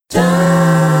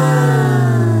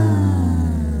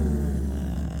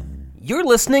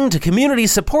listening to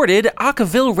community-supported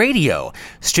Acaville Radio,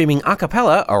 streaming a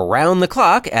cappella around the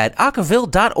clock at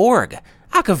acaville.org.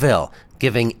 Acaville,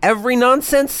 giving every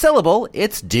nonsense syllable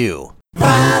its due.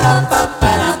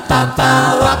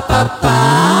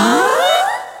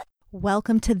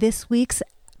 Welcome to this week's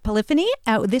Polyphony.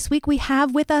 This week we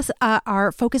have with us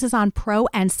our focus is on pro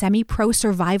and semi-pro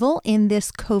survival in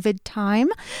this COVID time.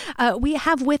 We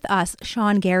have with us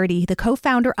Sean Gerrity, the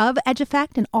co-founder of Edge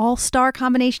Effect, an all-star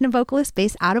combination of vocalists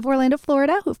based out of Orlando,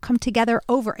 Florida, who've come together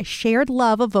over a shared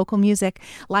love of vocal music,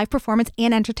 live performance,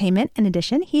 and entertainment. In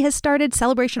addition, he has started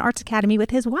Celebration Arts Academy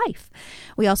with his wife.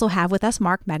 We also have with us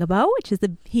Mark Megibow,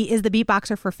 he is the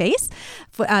beatboxer for Face,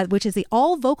 which is the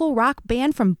all-vocal rock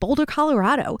band from Boulder,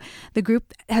 Colorado. The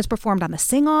group has performed on the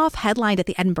Sing Off, headlined at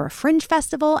the Edinburgh Fringe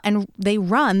Festival, and they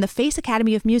run the Face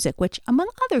Academy of Music, which, among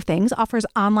other things, offers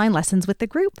online lessons with the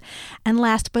group. And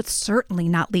last but certainly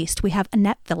not least, we have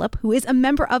Annette Philip, who is a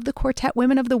member of the Quartet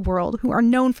Women of the World, who are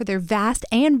known for their vast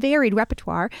and varied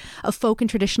repertoire of folk and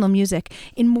traditional music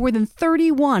in more than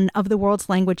 31 of the world's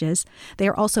languages. They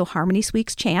are also Harmony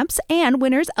Week's champs and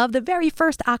winners of the very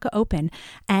first ACA Open.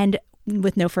 And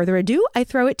with no further ado, I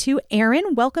throw it to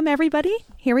Aaron. Welcome, everybody.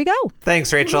 Here we go.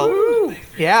 Thanks, Rachel. Woo.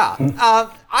 Yeah.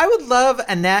 I would love,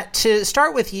 Annette, to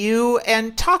start with you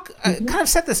and talk, kind of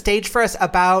set the stage for us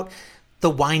about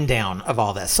the wind down of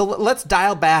all this. So let's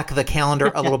dial back the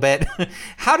calendar a little bit.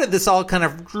 How did this all kind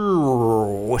of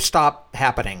stop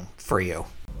happening for you?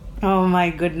 Oh my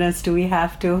goodness, do we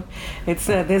have to? It's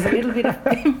there's a little bit of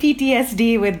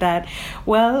PTSD with that.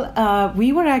 Well,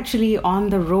 we were actually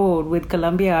on the road with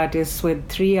Columbia artists with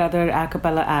 3 other a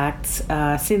cappella acts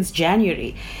since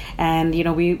January. And, you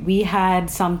know, we had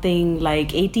something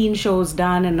like 18 shows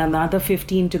done and another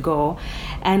 15 to go.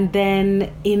 And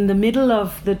then in the middle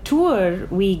of the tour,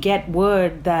 we get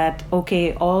word that,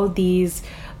 okay, all these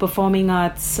performing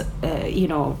arts,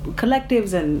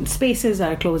 collectives and spaces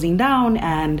are closing down,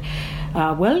 and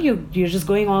you're just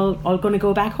all going to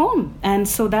go back home. And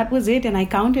so that was it. And I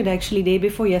counted actually day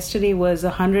before yesterday was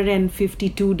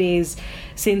 152 days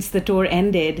since the tour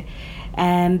ended.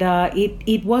 And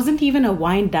it wasn't even a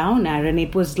wind down, Aaron.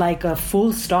 It was like a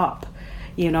full stop.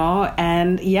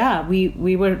 And yeah,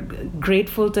 we were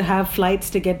grateful to have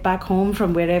flights to get back home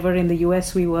from wherever in the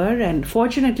US we were. And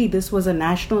fortunately, this was a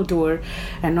national tour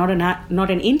and not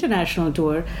an international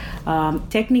tour.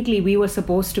 Technically, we were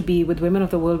supposed to be, with Women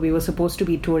of the World, we were supposed to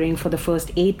be touring for the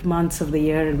first 8 months of the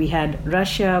year. And we had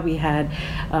Russia, we had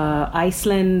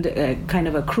Iceland, kind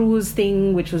of a cruise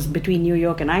thing, which was between New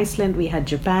York and Iceland. We had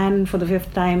Japan for the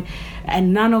 5th time.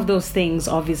 And none of those things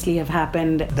obviously have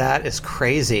happened. That is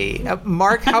crazy.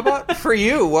 Mark, how about for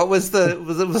you? What was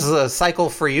the cycle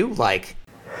for you like?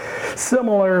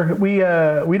 Similar.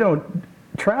 We don't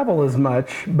travel as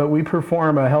much, but we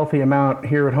perform a healthy amount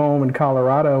here at home in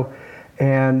Colorado,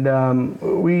 and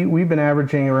we've been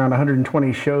averaging around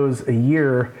 120 shows a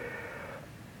year.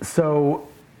 So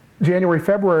January,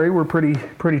 February were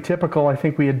pretty typical. I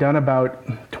think we had done about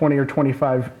 20 or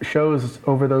 25 shows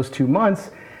over those 2 months.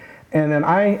 And then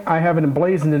I have it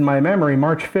emblazoned in my memory,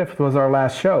 March 5th was our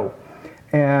last show.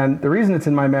 And the reason it's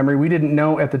in my memory, we didn't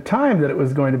know at the time that it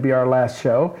was going to be our last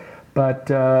show, but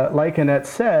like Annette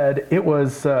said, it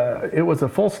was a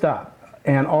full stop.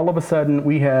 And all of a sudden,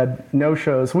 we had no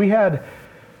shows. We had,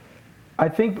 I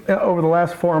think over the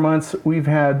last 4 months, we've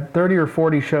had 30 or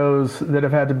 40 shows that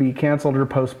have had to be canceled or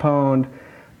postponed.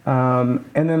 And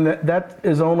then that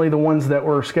is only the ones that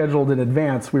were scheduled in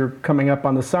advance. We were coming up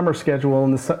on the summer schedule.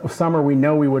 In the summer, we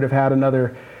know we would have had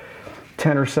another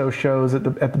 10 or so shows at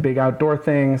the big outdoor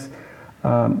things.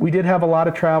 We did have a lot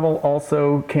of travel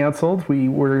also canceled. We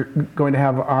were going to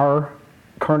have our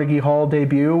Carnegie Hall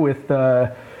debut with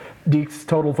Deke's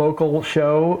Total Vocal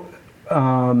show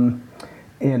I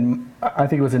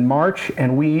think it was in March.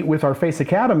 And with our Face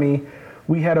Academy,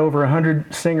 we had over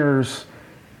 100 singers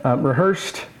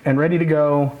rehearsed and ready to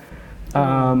go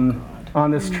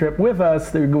on this trip with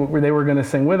us. They were going to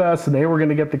sing with us, and they were going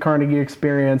to get the Carnegie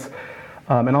experience,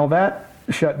 and all that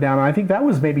shut down. And I think that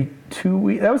was maybe 2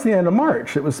 weeks. That was the end of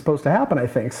March. It was supposed to happen, I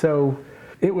think. So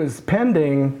it was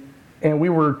pending, and we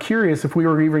were curious if we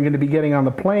were even going to be getting on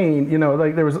the plane.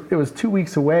 It was 2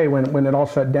 weeks away when it all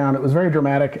shut down. It was very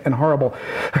dramatic and horrible.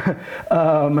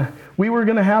 We were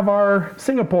going to have our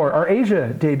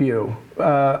Asia debut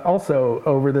also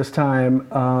over this time.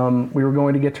 We were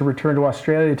going to get to return to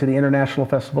Australia to the International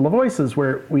Festival of Voices,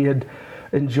 where we had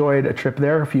enjoyed a trip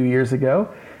there a few years ago.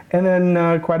 And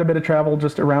then quite a bit of travel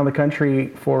just around the country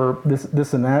for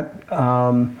this and that.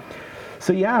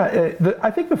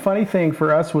 I think the funny thing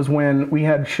for us was when we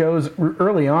had shows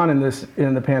early on in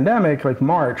the pandemic, like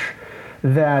March,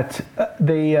 that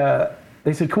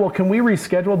They said, cool, can we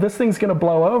reschedule? This thing's going to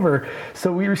blow over.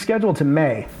 So we rescheduled to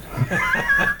May.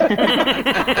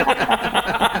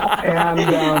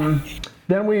 And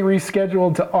then we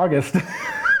rescheduled to August.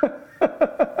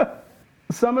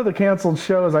 Some of the canceled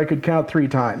shows I could count 3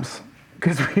 times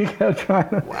because we kept trying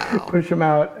to push them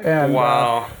out. And,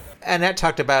 Annette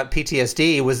talked about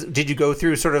PTSD. Did you go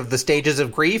through sort of the stages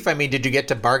of grief? I mean, did you get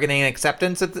to bargaining and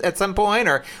acceptance at some point?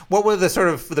 Or what were the sort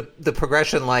of the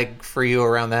progression like for you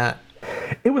around that?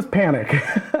 It was panic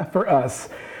for us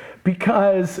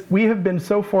because we have been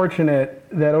so fortunate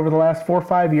that over the last 4 or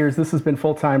 5 years, this has been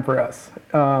full time for us.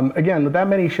 Again, with that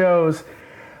many shows,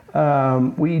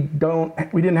 we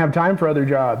didn't have time for other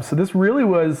jobs. So this really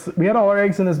was, we had all our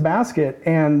eggs in this basket.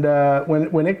 And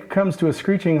when it comes to a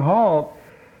screeching halt,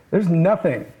 there's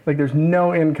nothing, like there's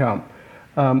no income.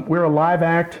 We're a live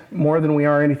act more than we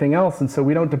are anything else. And so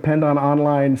we don't depend on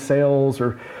online sales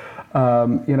or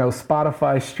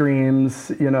Spotify streams,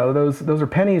 those are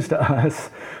pennies to us.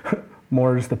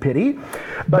 More's the pity,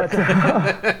 but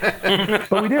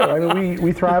but we do. I mean,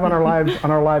 we thrive on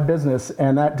our live business,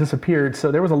 and that disappeared.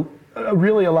 So there was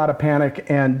really a lot of panic.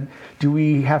 And do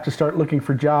we have to start looking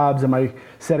for jobs? Am I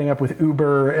setting up with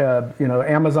Uber?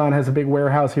 Amazon has a big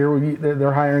warehouse here.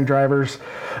 They're hiring drivers.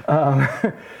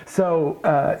 So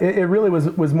it really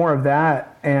was more of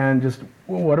that, and just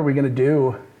what are we going to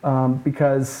do?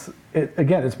 Because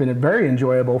it's been very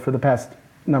enjoyable for the past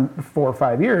 4 or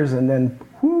 5 years, and then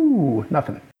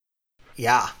nothing.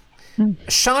 Yeah.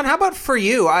 Sean, how about for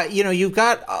you? You've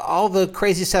got all the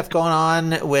crazy stuff going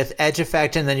on with Edge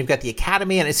Effect, and then you've got the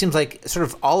Academy, and it seems like sort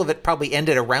of all of it probably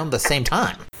ended around the same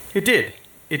time. It did.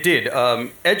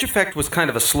 Edge Effect was kind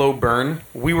of a slow burn.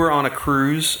 We were on a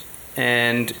cruise,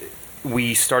 and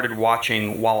we started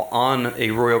watching while on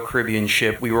a Royal Caribbean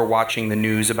ship. We were watching the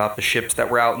news about the ships that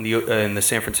were out in the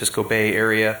San Francisco Bay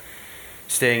area,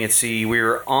 staying at sea. We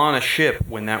were on a ship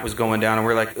when that was going down, and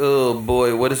we were like, oh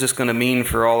boy, what is this going to mean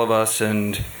for all of us?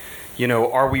 And,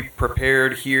 are we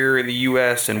prepared here in the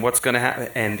U.S. and what's going to happen?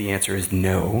 And the answer is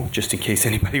no, just in case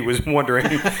anybody was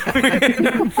wondering.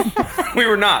 We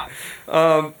were not.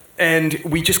 And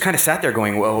we just kind of sat there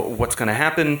going, well, what's going to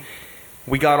happen?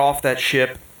 We got off that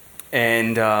ship,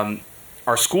 and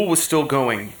our school was still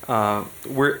going.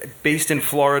 We're based in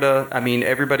Florida. I mean,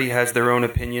 everybody has their own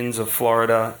opinions of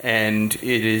Florida, and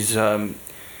it is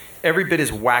every bit as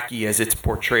wacky as it's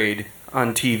portrayed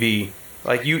on TV.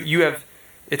 Like you have,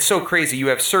 it's so crazy. You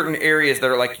have certain areas that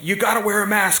are like, you gotta wear a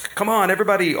mask. Come on,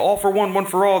 everybody, all for one, one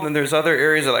for all. And then there's other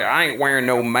areas that are like, I ain't wearing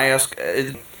no mask.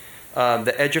 The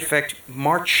Edge Effect,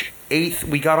 March 8th.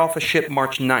 We got off a ship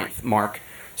March 9th, Mark.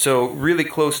 So really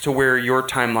close to where your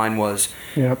timeline was.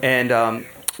 Yep. And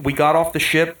we got off the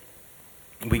ship,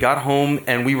 we got home,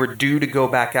 and we were due to go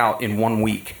back out in 1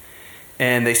 week.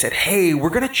 And they said, hey,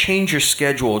 we're going to change your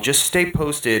schedule. Just stay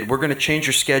posted. We're going to change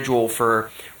your schedule we're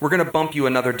going to bump you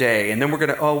another day. And then we're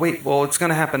going to, it's going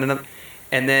to happen another.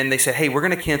 And then they said, hey, we're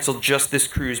going to cancel just this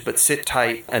cruise, but sit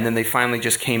tight. And then they finally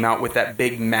just came out with that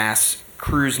big mass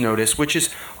cruise notice, which is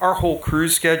our whole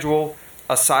cruise schedule.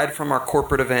 Aside from our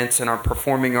corporate events and our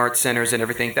performing arts centers and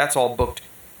everything, that's all booked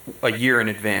a year in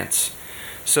advance.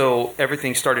 So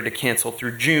everything started to cancel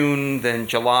through June, then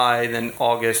July, then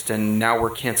August, and now we're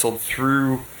canceled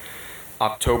through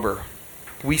October.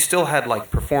 We still had like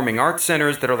performing arts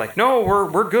centers that are like, no,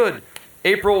 we're good.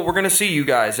 April, we're going to see you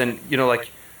guys. And,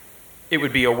 it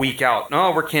would be a week out.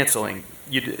 No, we're canceling.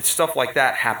 Stuff like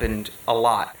that happened a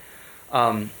lot.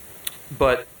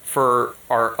 But for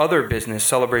our other business,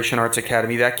 Celebration Arts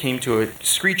Academy, that came to a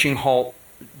screeching halt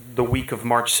the week of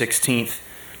March 16th.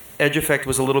 Edge Effect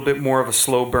was a little bit more of a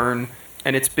slow burn,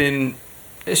 and it's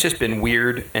just been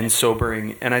weird and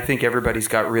sobering, and I think everybody's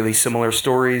got really similar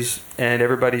stories, and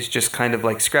everybody's just kind of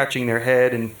like scratching their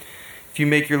head. And if you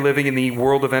make your living in the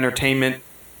world of entertainment,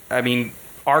 I mean,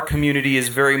 our community is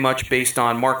very much based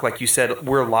on, Mark, like you said,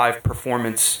 we're a live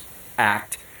performance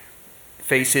act,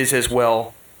 Faces as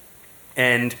well.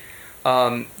 And,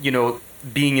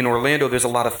 being in Orlando, there's a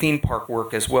lot of theme park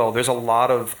work as well. There's a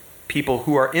lot of people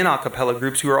who are in a cappella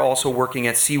groups who are also working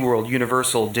at SeaWorld,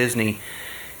 Universal, Disney,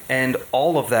 and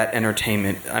all of that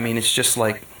entertainment. I mean, it's just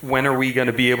like, when are we going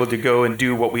to be able to go and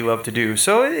do what we love to do?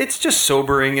 So it's just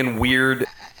sobering and weird.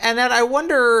 And then I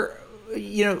wonder,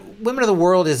 Women of the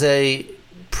World is a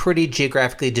pretty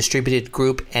geographically distributed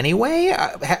group anyway.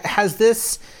 Has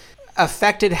this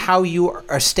affected how you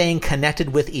are staying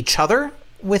connected with each other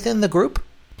within the group?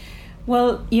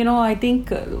 Well, I think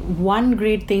one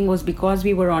great thing was because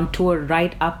we were on tour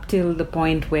right up till the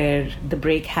point where the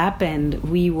break happened,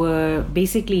 we were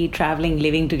basically traveling,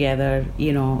 living together,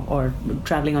 or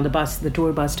traveling on the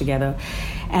tour bus together.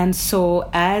 And so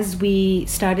as we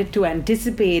started to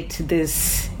anticipate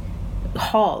this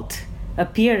halt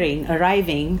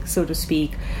arriving, so to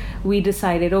speak, we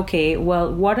decided, okay,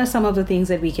 well, what are some of the things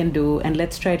that we can do? And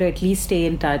let's try to at least stay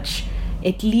in touch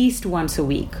at least once a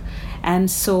week.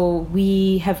 And so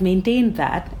we have maintained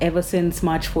that ever since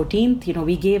March 14th.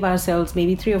 We gave ourselves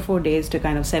maybe 3 or 4 days to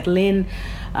kind of settle in,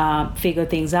 figure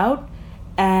things out.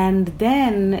 And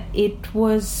then it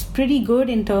was pretty good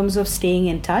in terms of staying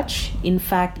in touch. In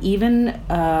fact, even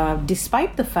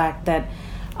despite the fact that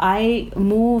I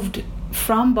moved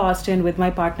from Boston with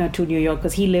my partner to New York,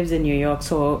 because he lives in New York.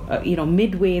 So,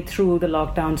 midway through the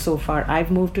lockdown so far, I've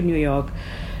moved to New York.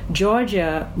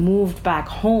 Georgia moved back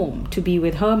home to be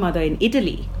with her mother in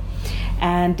Italy.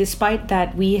 And despite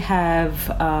that, we have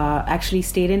actually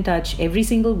stayed in touch every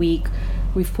single week.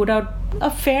 We've put out a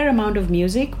fair amount of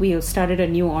music. We have started a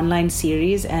new online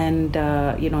series and,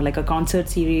 like a concert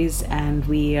series. And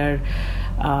we are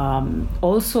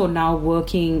also now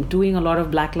doing a lot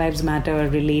of Black Lives Matter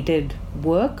related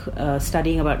work,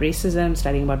 studying about racism,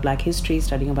 studying about Black history,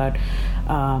 studying about,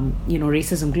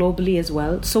 racism globally as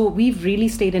well. So we've really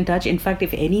stayed in touch. In fact,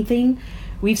 if anything,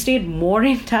 we've stayed more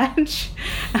in touch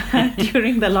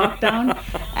during the lockdown.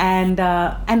 And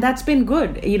that's been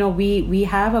good. We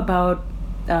have about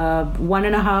 1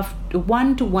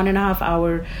 to 1.5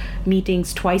 hour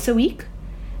meetings twice a week.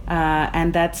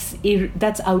 And that's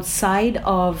outside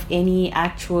of any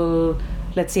actual,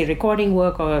 let's say, recording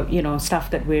work or stuff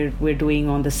that we're doing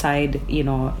on the side,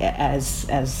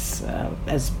 as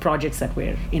projects that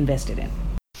we're invested in.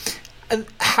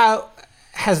 How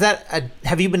has that?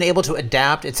 Have you been able to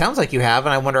adapt? It sounds like you have,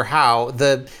 and I wonder how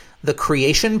the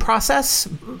creation process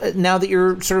now that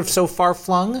you're sort of so far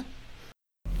flung.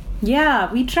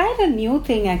 Yeah, we tried a new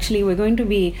thing. Actually, we're going to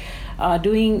be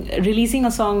releasing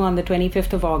a song on the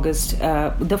 25th of August.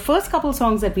 The first couple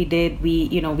songs that we did,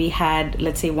 we had,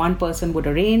 let's say, one person would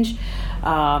arrange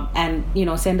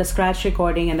and send a scratch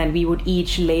recording, and then we would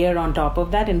each layer on top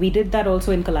of that. And we did that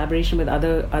also in collaboration with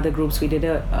other groups. We did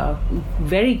a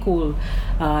very cool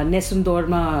Nessun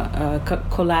Dorma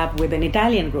collab with an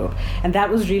Italian group, and that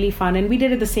was really fun. And we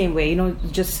did it the same way,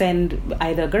 just send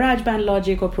either GarageBand,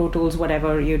 Logic, or Pro Tools,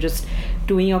 whatever. You're just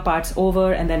doing your parts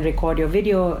over and then record your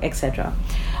video, etc.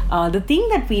 The thing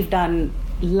that we've done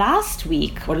last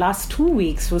 2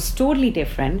 weeks was totally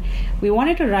different. We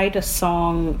wanted to write a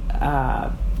song,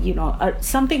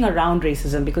 something around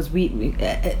racism, because we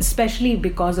especially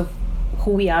because of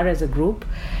who we are as a group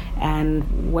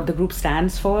and what the group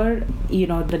stands for.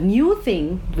 The new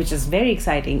thing, which is very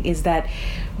exciting, is that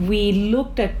we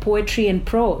looked at poetry and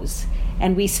prose,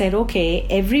 and we said, okay,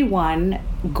 everyone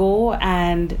go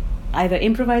and either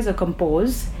improvise or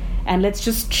compose, and let's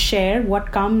just share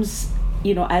what comes,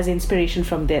 as inspiration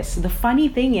from this. The funny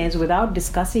thing is, without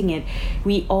discussing it,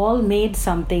 we all made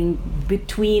something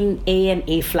between A and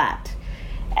A flat.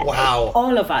 Wow.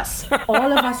 All of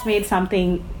us made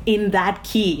something in that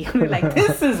key. We're like,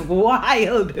 this is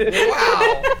wild.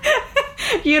 Wow.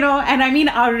 And I mean,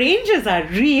 our ranges are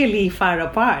really far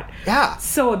apart. Yeah.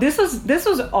 So this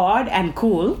was odd and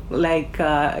cool, like,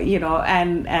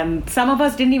 and some of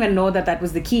us didn't even know that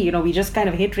was the key. We just kind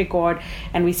of hit record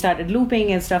and we started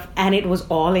looping and stuff, and it was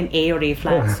all in A or A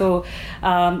flat. Yeah. So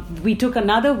we took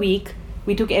another week.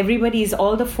 We took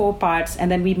all the 4 parts, and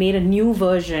then we made a new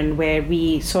version where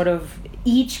we sort of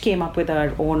each came up with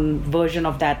our own version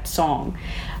of that song.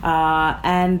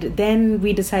 And then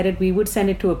we decided we would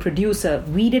send it to a producer.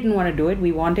 We didn't want to do it.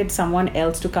 We wanted someone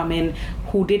else to come in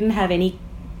who didn't have any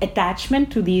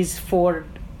attachment to these 4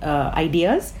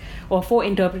 ideas or 4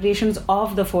 interpretations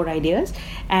of the 4 ideas.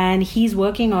 And he's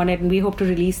working on it, and we hope to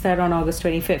release that on August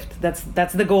 25th.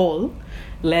 That's the goal.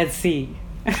 Let's see.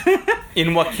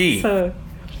 In what key? So,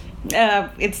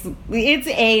 it's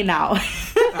A now.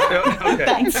 Okay.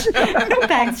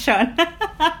 Thanks, Sean.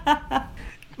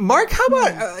 Mark, how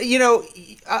about,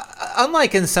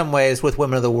 unlike in some ways with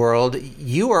Women of the World,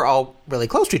 you are all really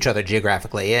close to each other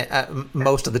geographically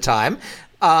most of the time,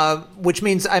 which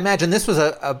means I imagine this was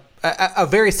a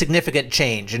very significant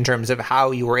change in terms of how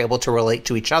you were able to relate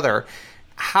to each other.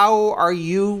 How are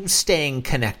you staying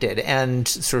connected and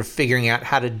sort of figuring out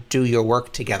how to do your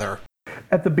work together?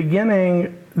 At the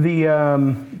beginning, the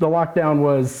lockdown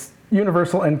was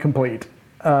universal and complete.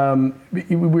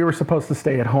 We were supposed to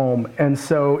stay at home, and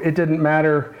so it didn't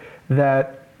matter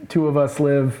that 2 of us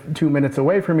live 2 minutes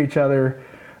away from each other.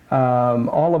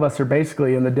 All of us are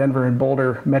basically in the Denver and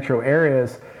Boulder metro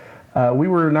areas. we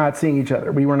were not seeing each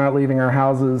other. We were not leaving our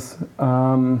houses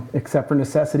except for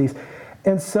necessities.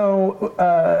 And so,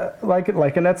 like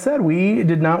Annette said, we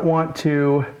did not want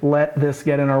to let this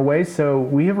get in our way. So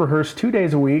we have rehearsed 2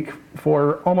 days a week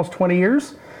for almost 20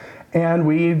 years, and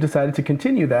we decided to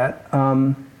continue that.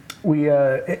 We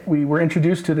were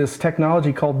introduced to this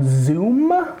technology called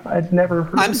Zoom. I'd never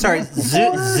heard. I'm sorry,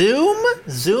 Zoom?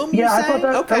 Zoom? Yeah, I thought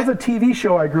that was a TV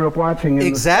show I grew up watching.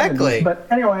 Exactly. But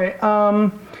anyway,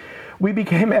 we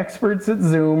became experts at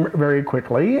Zoom very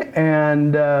quickly,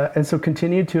 and so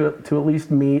continued to at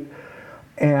least meet,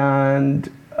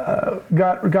 and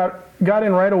got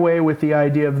in right away with the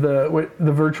idea of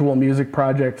the virtual music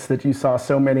projects that you saw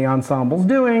so many ensembles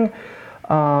doing,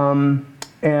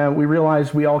 and we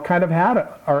realized we all kind of had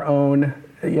our own,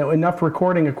 enough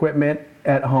recording equipment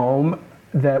at home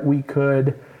that we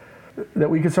could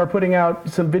start putting out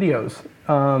some videos.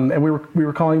 And we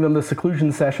were calling them the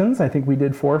seclusion sessions. I think we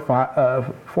did 4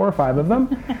 or 5 of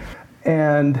them,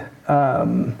 and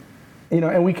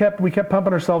and we kept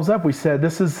pumping ourselves up. We said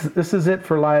this is it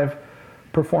for live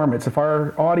performance. If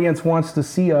our audience wants to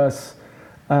see us,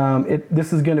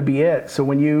 this is going to be it. So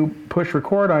when you push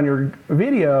record on your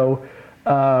video,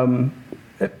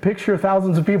 picture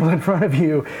thousands of people in front of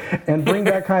you and bring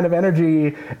that kind of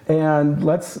energy, and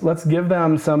let's give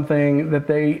them something that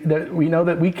we know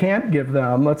that we can't give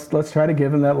them. Let's try to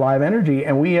give them that live energy.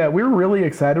 And we were really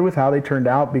excited with how they turned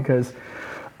out, because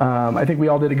I think we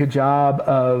all did a good job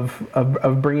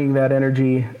of bringing that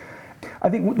energy. I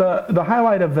think the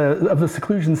highlight of the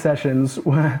seclusion sessions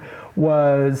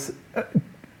was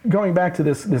going back to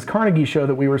this Carnegie show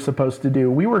that we were supposed to do.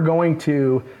 We were going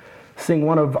to sing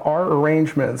one of our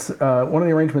arrangements, one of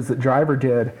the arrangements that Driver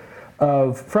did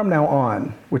of From Now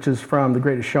On, which is from The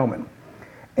Greatest Showman.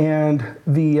 And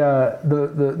the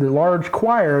large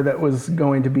choir that was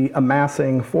going to be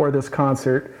amassing for this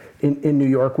concert in New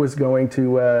York was going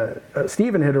to,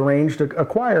 Stephen had arranged a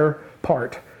choir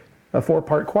part, a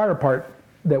 4-part choir part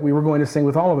that we were going to sing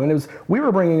with all of them. And we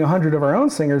were bringing 100 of our own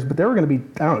singers, but there were going to be,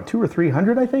 200 or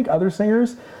 300, I think, other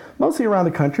singers, mostly around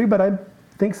the country, but I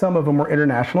think some of them were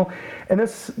international. And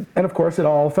of course, it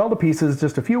all fell to pieces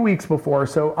just a few weeks before.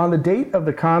 So on the date of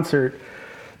the concert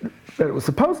that it was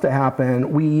supposed to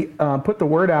happen, we put the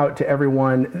word out to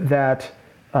everyone that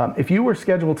if you were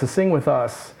scheduled to sing with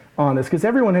us on this, because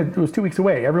it was 2 weeks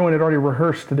away, everyone had already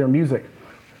rehearsed their music.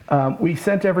 We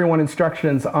sent everyone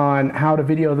instructions on how to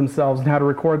video themselves and how to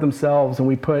record themselves, and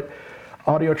we put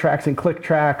audio tracks and click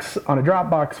tracks on a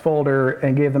Dropbox folder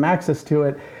and gave them access to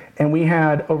it. And we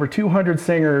had over 200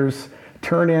 singers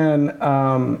turn in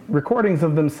recordings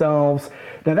of themselves.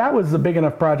 Now that was a big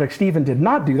enough project. Stephen did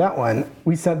not do that one.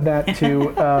 We sent that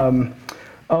to,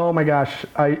 oh my gosh,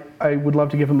 I would love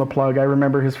to give him a plug. I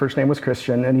remember his first name was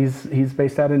Christian, and he's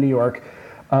based out in New York.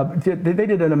 They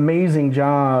did an amazing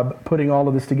job putting all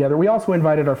of this together. We also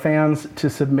invited our fans to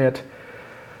submit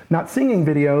not singing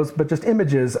videos, but just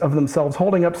images of themselves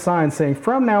holding up signs saying,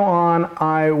 "From now on,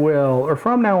 I will," or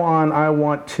 "From now on, I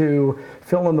want to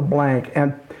fill in the blank,"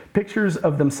 and pictures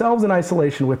of themselves in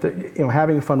isolation with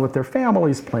having fun with their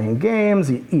families, playing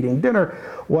games, eating dinner,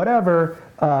 whatever.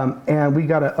 And we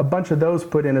got a bunch of those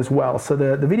put in as well. So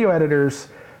the video editors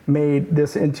made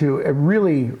this into a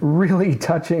really, really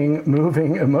touching,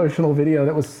 moving, emotional video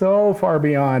that was so far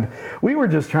beyond. We were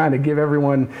just trying to give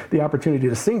everyone the opportunity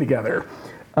to sing together.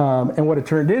 And what it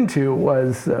turned into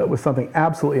was something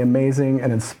absolutely amazing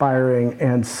and inspiring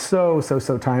and so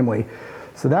timely.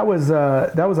 So that was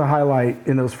a highlight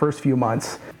in those first few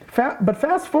months. But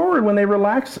fast forward, when they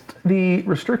relaxed the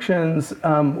restrictions,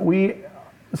 we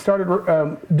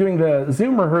started doing the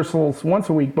Zoom rehearsals once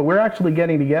a week, but we're actually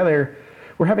getting together.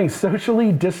 We're having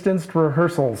socially distanced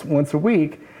rehearsals once a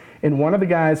week in one of the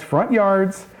guys' front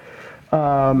yards.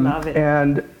 Love it.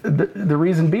 And the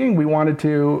reason being, we wanted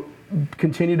to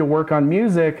continue to work on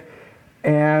music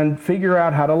and figure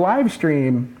out how to live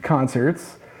stream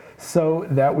concerts so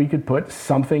that we could put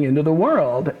something into the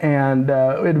world. And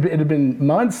it had been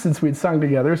months since we'd sung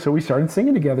together, so we started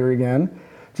singing together again,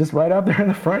 just right out there in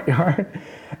the front yard.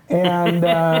 And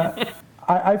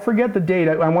I forget the date.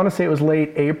 I want to say it was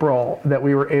late April that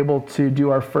we were able to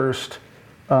do our first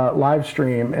live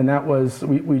stream, and that was,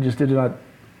 we just did it on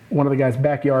one of the guys'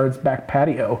 backyards, back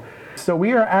patio. So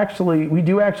we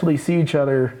do actually see each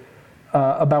other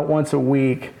about once a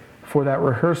week for that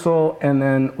rehearsal, and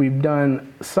then we've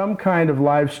done some kind of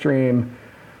live stream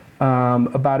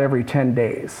about every 10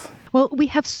 days. Well, we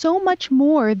have so much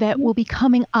more that will be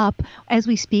coming up as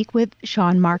we speak with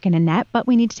Sean, Mark, and Annette, but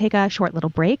we need to take a short little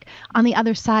break. On the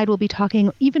other side, we'll be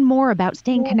talking even more about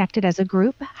staying connected as a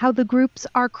group, how the groups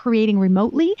are creating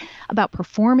remotely, about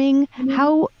performing,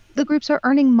 how the groups are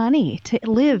earning money to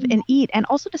live and eat and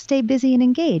also to stay busy and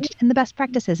engaged in the best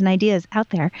practices and ideas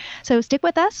out there. So stick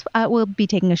with us. We'll be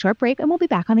taking a short break and we'll be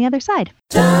back on the other side.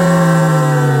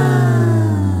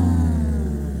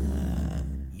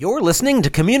 You're listening to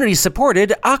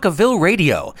community-supported Acaville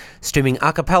Radio, streaming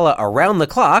a cappella around the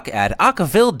clock at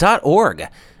acaville.org.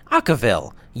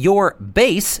 Acaville, your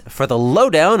base for the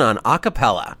lowdown on a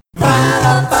cappella.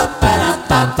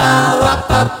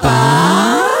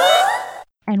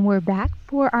 And we're back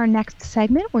for our next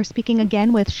segment. We're speaking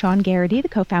again with Sean Gerrity, the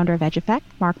co-founder of EdgeEffect,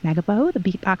 Mark Megibow, the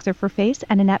beatboxer for Face,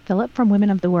 and Annette Philip from Women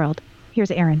of the World.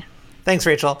 Here's Aaron. Thanks,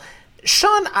 Rachel.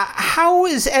 Sean, how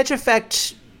is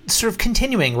EdgeEffect sort of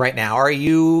continuing right now? Are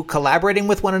you collaborating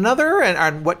with one another,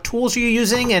 and what tools are you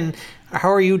using, and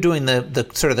how are you doing the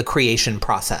sort of the creation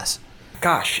process?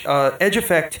 Gosh,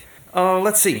 EdgeEffect,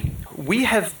 let's see. We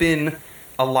have been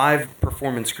a live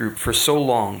performance group for so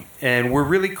long, and we're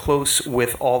really close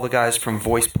with all the guys from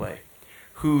VoicePlay,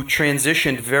 who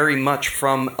transitioned very much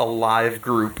from a live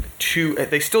group to,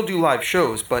 they still do live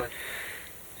shows, but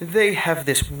they have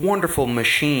this wonderful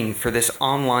machine for this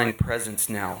online presence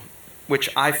now, which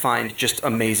I find just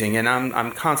amazing. And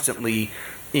I'm constantly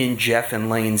in Jeff and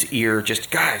Lane's ear,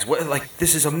 just, guys, what, like,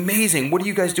 this is amazing. What are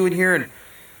you guys doing here? And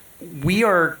we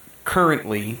are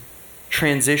currently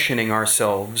transitioning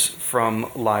ourselves from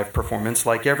live performance,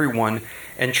 like everyone,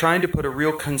 and trying to put a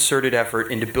real concerted effort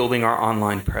into building our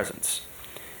online presence.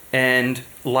 And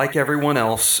like everyone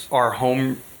else, our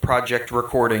home project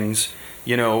recordings,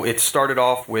 you know, it started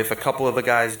off with a couple of the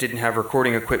guys didn't have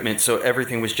recording equipment, so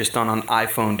everything was just done on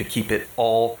iPhone to keep it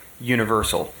all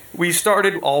universal. We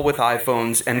started all with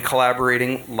iPhones and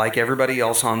collaborating like everybody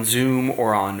else on Zoom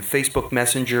or on Facebook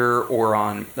Messenger or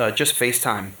on just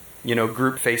FaceTime, you know,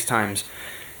 group FaceTimes.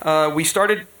 We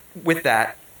started with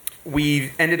that.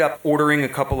 We ended up ordering a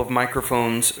couple of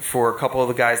microphones for a couple of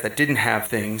the guys that didn't have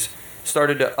things.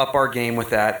 Started to up our game with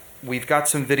that. We've got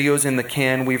some videos in the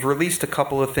can. We've released a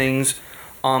couple of things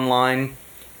online,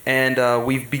 and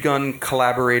we've begun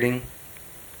collaborating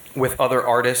with other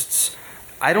artists.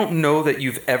 I don't know that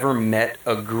you've ever met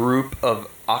a group of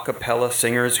a cappella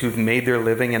singers who've made their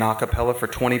living in a cappella for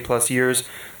 20 plus years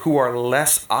who are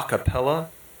less a cappella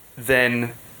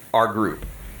than our group.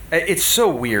 It's so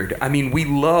weird. I mean, we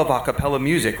love a cappella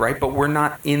music, right? But we're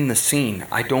not in the scene.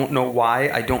 I don't know why.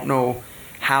 I don't know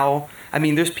how. I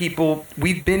mean, there's people,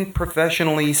 we've been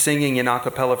professionally singing in a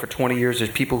cappella for 20 years. There's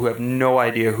people who have no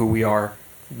idea who we are,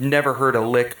 never heard a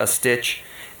lick, a stitch,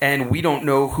 and we don't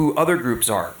know who other groups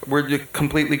are. We're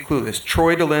completely clueless.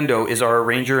 Troy DeLindo is our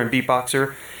arranger and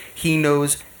beatboxer. He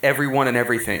knows everyone and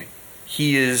everything.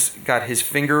 He has got his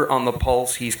finger on the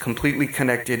pulse. He's completely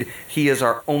connected. He is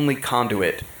our only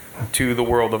conduit to the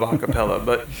world of a cappella.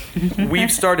 But we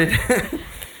have started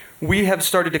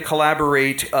to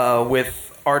collaborate with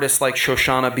artists like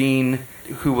Shoshana Bean,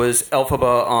 who was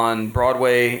Elphaba on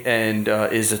Broadway and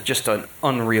is just an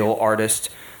unreal artist.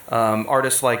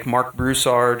 Artists like Mark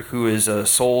Broussard, who is a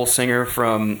soul singer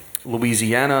from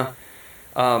Louisiana.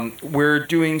 We're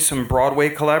doing some Broadway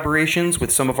collaborations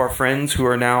with some of our friends who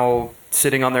are now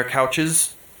sitting on their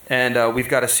couches. And we've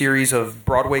got a series of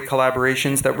Broadway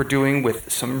collaborations that we're doing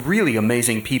with some really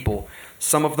amazing people.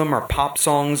 Some of them are pop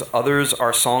songs. Others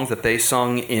are songs that they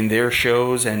sung in their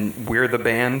shows, and we're the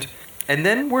band. And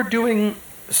then we're doing...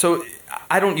 So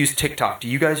I don't use TikTok. Do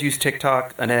you guys use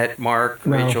TikTok? Annette, Mark,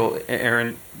 No. Rachel,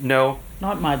 Aaron? No?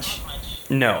 Not much.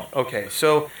 No. Okay.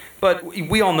 So, but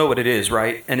we all know what it is,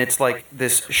 right? And it's like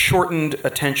this shortened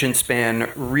attention span,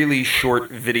 really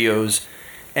short videos.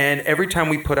 And every time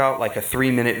we put out like a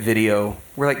 3-minute video,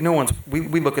 we're like,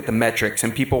 we look at the metrics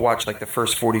and people watch like the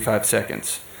first 45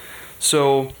 seconds.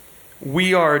 So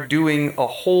we are doing a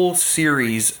whole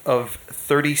series of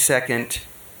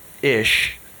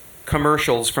 30-second-ish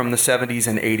commercials from the 70s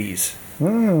and 80s.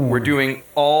 We're doing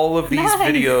all of these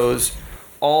videos,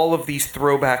 all of these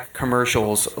throwback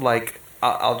commercials. Like,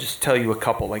 I'll just tell you a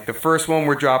couple. Like, the first one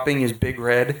we're dropping is Big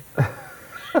Red.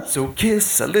 So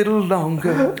kiss a little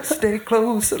longer, stay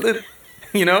close a little,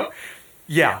 you know?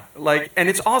 Yeah, like, and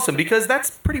it's awesome because that's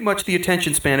pretty much the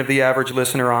attention span of the average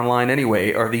listener online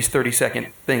anyway, are these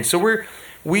 30-second things. So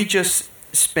we just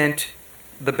spent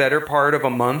the better part of a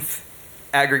month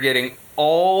aggregating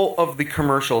all of the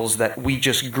commercials that we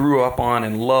just grew up on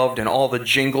and loved and all the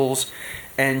jingles.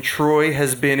 And Troy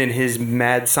has been in his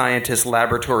mad scientist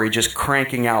laboratory just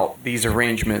cranking out these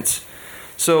arrangements.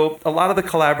 So a lot of the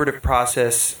collaborative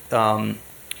process,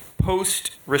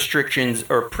 post-restrictions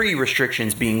or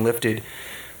pre-restrictions being lifted,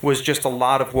 was just a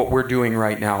lot of what we're doing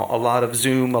right now. A lot of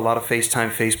Zoom, a lot of FaceTime,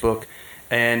 Facebook.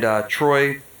 And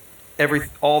Troy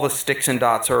all the sticks and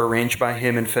dots are arranged by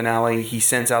him in Finale. He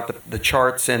sends out the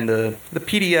charts and the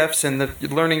PDFs and the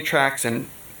learning tracks, and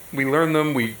we learn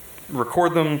them, we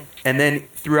record them. And then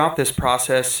throughout this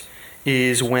process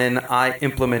is when I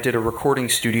implemented a recording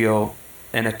studio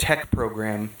and a tech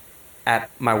program at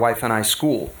my wife and I's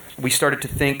school. We started to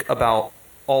think about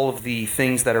all of the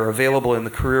things that are available in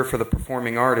the career for the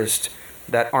performing artist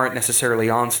that aren't necessarily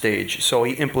on stage. So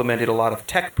we implemented a lot of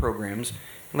tech programs.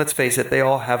 Let's face it, they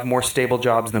all have more stable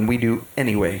jobs than we do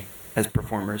anyway as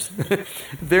performers.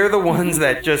 They're the ones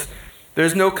that just,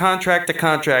 there's no contract to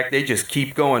contract. They just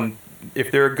keep going.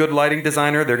 If they're a good lighting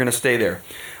designer, they're going to stay there.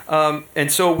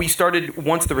 And so we started,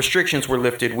 once the restrictions were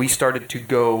lifted, we started to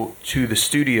go to the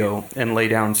studio and lay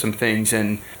down some things.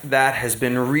 And that has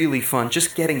been really fun,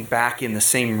 just getting back in the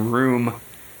same room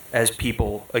as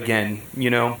people again, you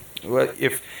know.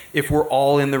 If we're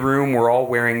all in the room, we're all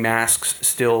wearing masks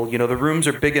still. You know, the rooms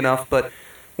are big enough, but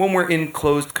when we're in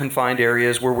closed, confined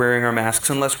areas, we're wearing our masks,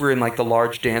 unless we're in like the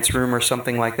large dance room or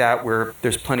something like that where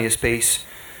there's plenty of space,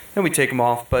 and we take them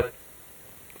off. But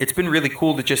it's been really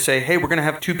cool to just say, hey, we're going to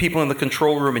have 2 people in the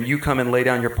control room and you come and lay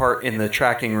down your part in the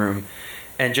tracking room,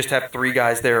 and just have 3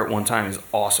 guys there at one time is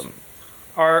awesome.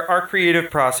 Our creative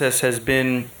process has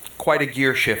been quite a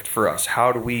gear shift for us.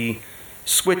 How do we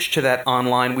switch to that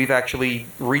online? We've actually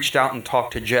reached out and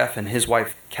talked to Jeff and his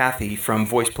wife Kathy from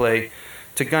Voice Play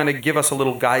to kind of give us a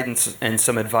little guidance and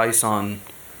some advice on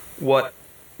what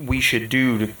we should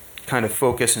do to kind of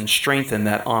focus and strengthen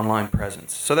that online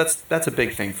presence. So that's a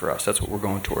big thing for us. That's what we're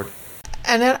going toward.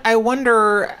 And then I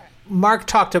wonder, Mark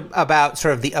talked about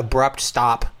sort of the abrupt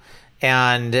stop,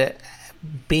 and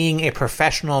being a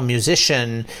professional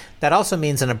musician, that also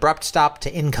means an abrupt stop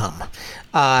to income.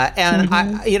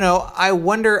 I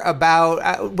wonder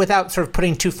about, without sort of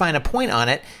putting too fine a point on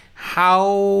it,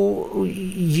 how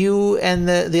you and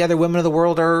the other women of the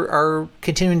world are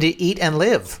continuing to eat and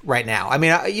live right now. I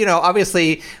mean,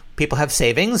 obviously people have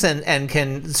savings and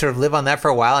can sort of live on that for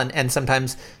a while, and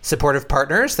sometimes supportive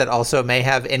partners that also may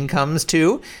have incomes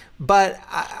too. But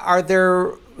are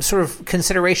there sort of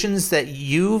considerations that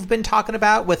you've been talking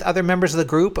about with other members of the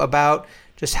group about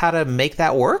just how to make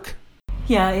that work?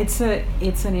 Yeah, it's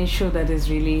an issue that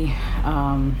is really,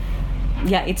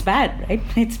 it's bad, right?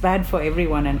 It's bad for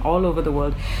everyone and all over the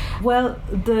world. Well,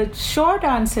 the short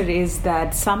answer is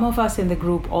that some of us in the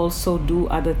group also do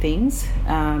other things.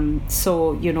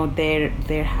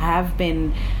 There have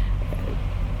been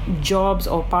jobs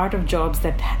or part of jobs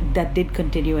that did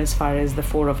continue as far as the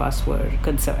 4 of us were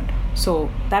concerned. So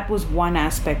that was one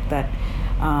aspect that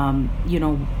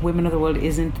Women of the World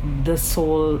isn't the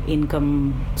sole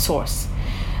income source.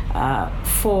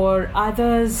 For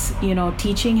others,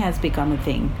 teaching has become a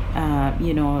thing.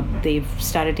 They've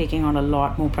started taking on a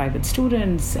lot more private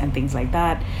students and things like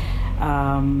that.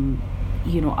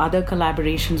 Other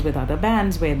collaborations with other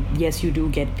bands where, yes, you do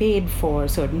get paid for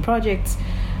certain projects.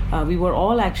 We were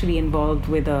all actually involved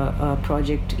with a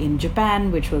project in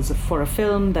Japan, which was for a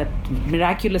film that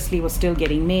miraculously was still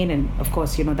getting made. And of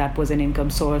course, that was an income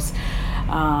source.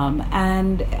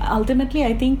 And ultimately,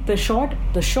 I think the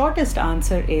shortest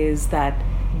answer is that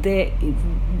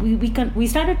we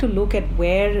started to look at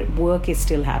where work is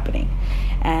still happening.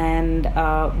 And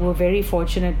we're very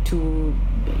fortunate to,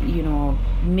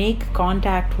 make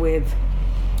contact with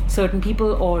certain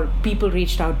people, or people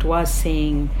reached out to us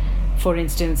saying, for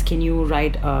instance, can you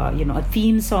write a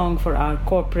theme song for our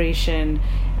corporation,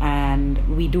 and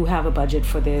we do have a budget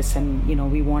for this, and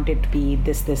we want it to be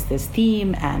this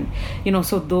theme, and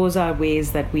so those are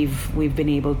ways that we've been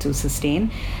able to sustain.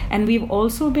 And we've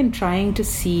also been trying to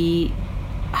see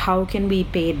how can we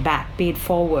pay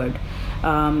forward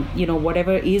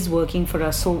whatever is working for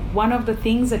us. So one of the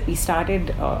things that we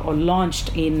started or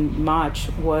launched in March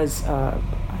was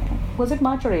it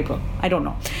March or April? I don't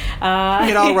know.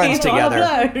 It all runs together.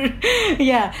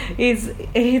 Yeah,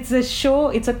 it's a show.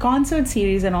 It's a concert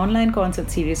series, an online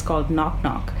concert series called Knock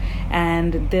Knock,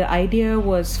 and the idea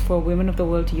was for Women of the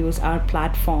World to use our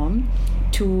platform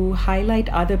to highlight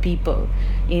other people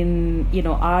in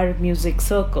our music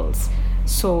circles.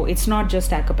 So it's not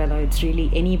just a cappella, it's really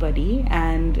anybody.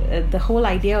 And the whole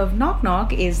idea of Knock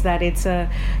Knock is that it's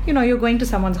you're going to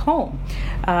someone's home.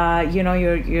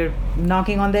 You're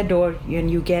knocking on their door and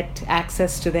you get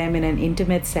access to them in an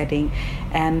intimate setting.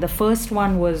 And the first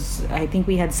one was, I think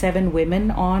we had 7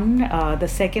 women on. The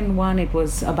second one, it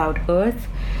was about Earth.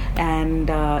 And,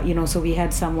 so we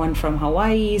had someone from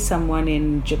Hawaii, someone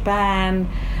in Japan,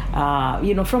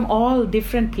 from all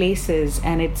different places.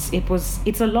 And it's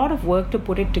a lot of work to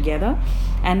put it together.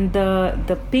 And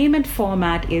the payment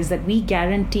format is that we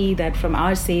guarantee that from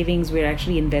our savings, we're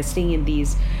actually investing in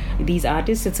these, these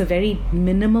artists. It's a very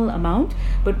minimal amount,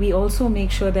 but we also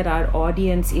make sure that our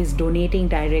audience is donating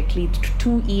directly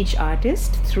to each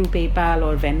artist through PayPal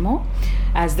or Venmo,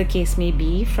 as the case may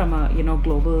be, from a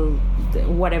global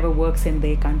whatever works in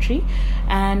their country.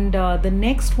 And the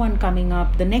next one coming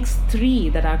up, the next 3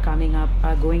 that are coming up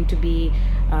are going to be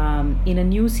in a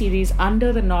new series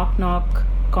under the Knock Knock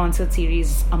concert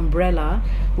series umbrella,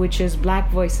 which is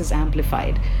Black Voices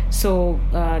Amplified. So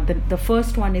the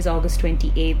first one is August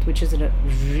 28th, which is a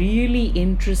really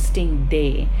interesting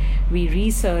day. We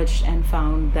researched and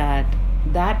found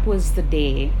that was the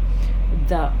day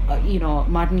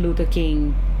Martin Luther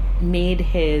King made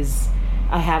his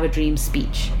I Have a Dream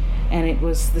speech. And it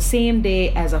was the same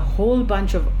day as a whole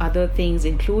bunch of other things,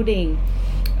 including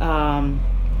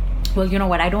well, you know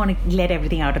what? I don't want to let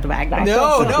everything out of the bag.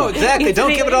 No, exactly.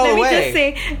 Don't give it all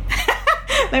away.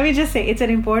 Let me just say, it's an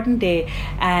important day,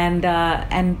 and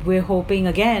we're hoping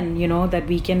again, that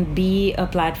we can be a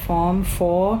platform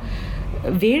for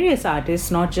various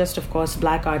artists, not just, of course,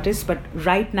 Black artists, but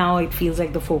right now it feels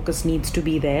like the focus needs to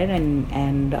be there,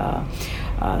 and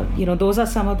those are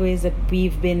some of the ways that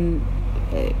we've been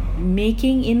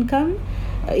making income.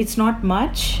 It's not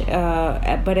much,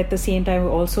 but at the same time,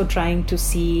 we're also trying to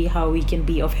see how we can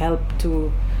be of help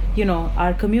to,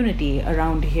 our community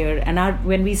around here. And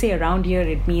when we say around here,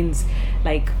 it means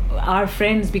like our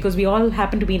friends, because we all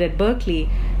happen to meet at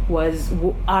Berkeley,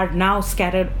 are now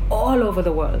scattered all over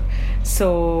the world.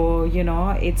 So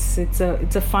it's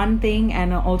a fun thing,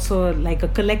 and also like a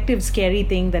collective scary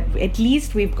thing that at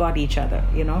least we've got each other.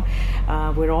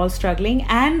 We're all struggling,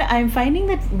 and I'm finding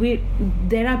that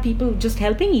there are people just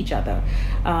helping each other.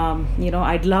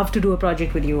 I'd love to do a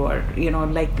project with you, or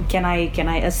like can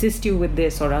I assist you with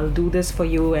this, or I'll do this for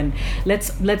you, and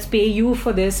let's pay you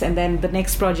for this, and then the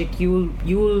next project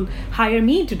you'll hire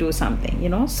me to do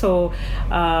something. So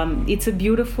it's a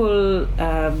beautiful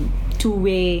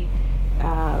two-way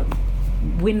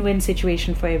win-win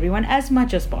situation for everyone, as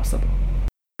much as possible.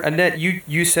 Annette,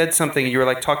 you said something, you were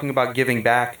like talking about giving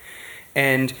back.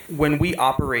 And when we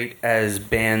operate as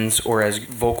bands or as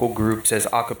vocal groups, as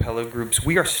a cappella groups,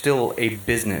 we are still a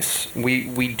business.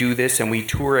 We do this and we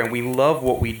tour and we love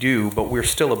what we do, but we're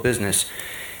still a business.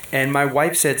 And my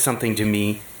wife said something to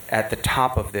me at the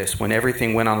top of this, when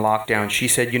everything went on lockdown. She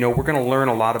said, we're going to learn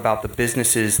a lot about the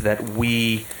businesses that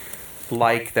we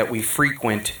like, that we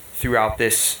frequent throughout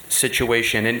this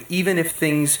situation. And even if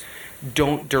things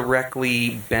don't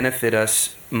directly benefit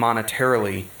us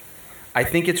monetarily, I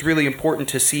think it's really important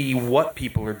to see what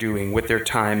people are doing with their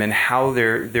time and how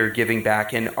they're giving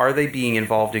back, and are they being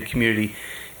involved in community.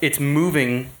 It's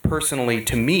moving personally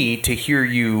to me to hear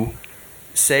you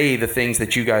say the things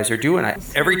that you guys are doing.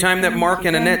 Every time that Mark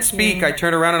and Annette speak, I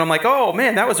turn around and I'm like, oh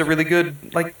man, that was a really good,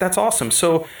 that's awesome.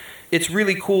 So it's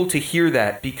really cool to hear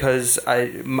that, because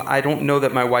I don't know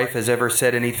that my wife has ever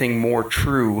said anything more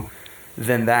true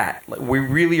than that. We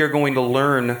really are going to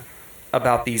learn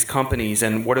about these companies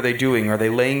and what are they doing? Are they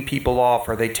laying people off?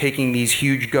 Are they taking these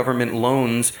huge government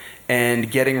loans and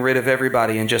getting rid of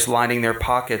everybody and just lining their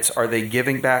pockets? Are they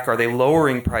giving back? Are they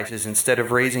lowering prices instead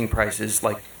of raising prices?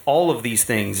 Like all of these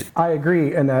things. I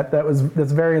agree, and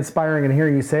that's very inspiring. And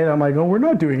hearing you say that, I'm like, oh, we're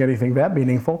not doing anything that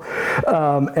meaningful,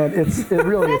 and it's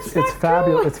fabulous. It's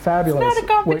fabulous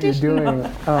what you're doing.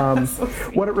 So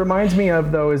what it reminds me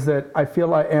of, though, is that I feel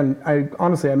like, and I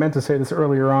meant to say this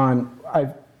earlier on,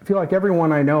 I feel like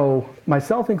everyone I know,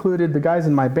 myself included, the guys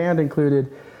in my band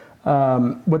included,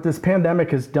 what this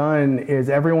pandemic has done is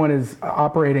everyone is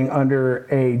operating under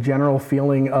a general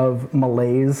feeling of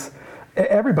malaise.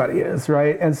 Everybody is,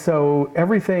 right? And so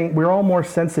we're all more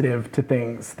sensitive to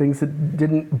things that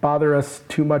didn't bother us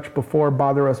too much before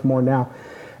bother us more now.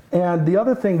 And the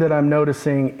other thing that I'm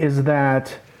noticing is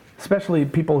that, especially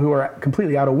people who are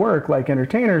completely out of work, like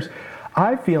entertainers,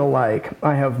 I feel like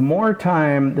I have more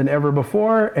time than ever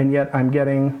before, and yet I'm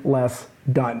getting less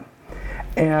done.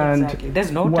 And exactly.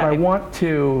 There's no what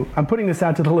time. I'm putting this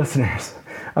out to the listeners.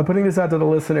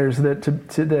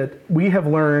 that we have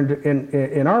learned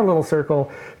in our little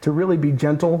circle to really be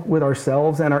gentle with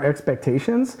ourselves and our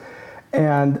expectations,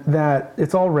 and that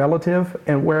it's all relative.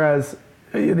 And whereas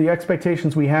the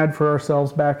expectations we had for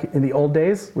ourselves back in the old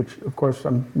days, which of course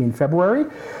I mean February,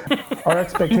 our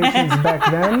expectations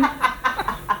back then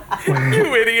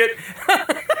You idiot.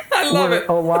 I love it.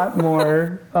 A lot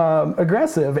more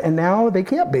aggressive, and now they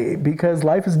can't be, because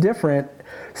life is different.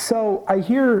 So I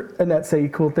hear Annette say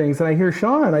cool things, and I hear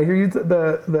Sean, I hear you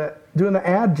doing the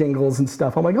ad jingles and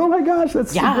stuff. I'm like, oh my gosh,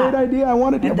 that's a great idea. I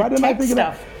want to do. Why didn't I think of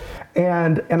that?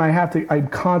 And I'm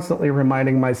constantly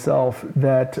reminding myself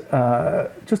that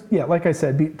like I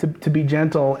said, to be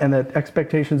gentle, and that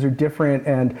expectations are different,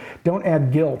 and don't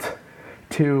add guilt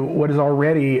to what is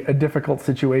already a difficult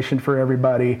situation for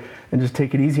everybody, and just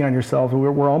take it easy on yourselves.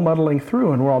 We're all muddling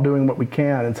through, and we're all doing what we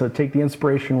can, and so take the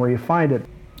inspiration where you find it.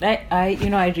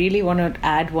 I really want to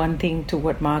add one thing to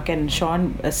what Mark and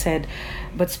Sean said,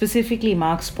 but specifically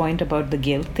Mark's point about the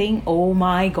guilt thing. Oh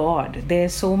my God,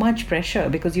 there's so much pressure,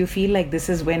 because you feel like this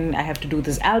is when I have to do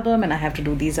this album and I have to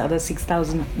do these other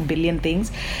 6,000 billion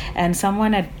things. And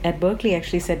someone at Berkeley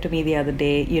actually said to me the other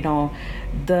day,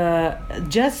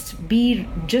 just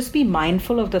be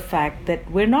mindful of the fact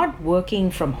that we're not working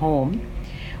from home.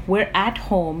 We're at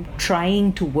home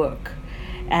trying to work.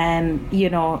 And,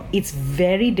 it's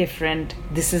very different.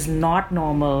 This is not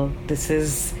normal.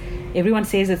 Everyone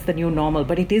says it's the new normal,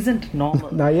 but it isn't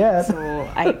normal. Not yet. So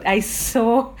I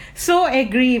so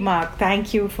agree, Mark.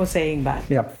 Thank you for saying that.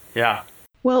 Yep. Yeah.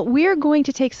 Well, we're going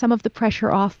to take some of the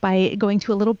pressure off by going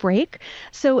to a little break.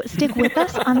 So stick with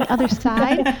us. On the other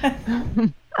side.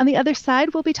 On the other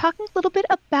side, we'll be talking a little bit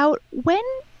about when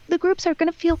the groups are going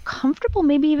to feel comfortable,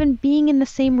 maybe even being in the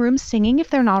same room singing if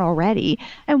they're not already,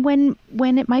 and when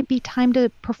it might be time to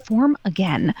perform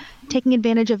again, taking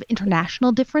advantage of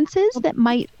international differences that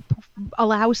might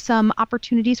allow some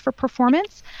opportunities for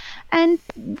performance. And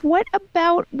what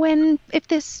about if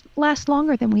this lasts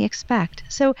longer than we expect?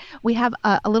 So we have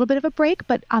a little bit of a break,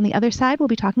 but on the other side, we'll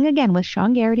be talking again with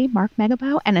Sean Gerrity, Mark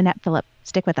Megibow, and Annette Philip.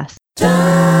 Stick with us.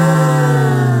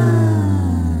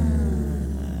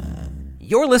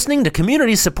 You're listening to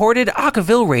community-supported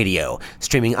Acaville Radio,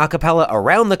 streaming a cappella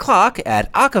around the clock at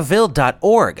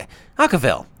acaville.org.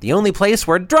 Acaville, the only place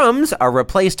where drums are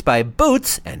replaced by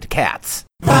boots and cats.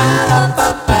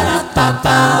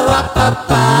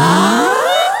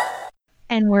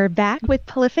 And we're back with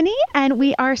Polyphony, and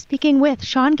we are speaking with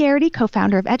Sean Gerrity,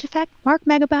 co-founder of EdgeEffect, Mark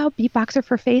Megibow, beatboxer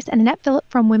for Face, and Annette Philip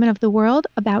from Women of the World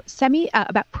about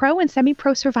pro and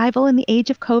semi-pro survival in the age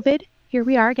of COVID. Here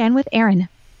we are again with Aaron.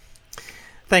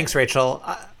 Thanks, Rachel.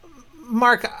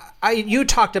 Mark, you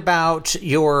talked about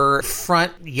your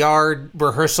front yard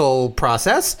rehearsal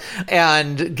process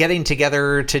and getting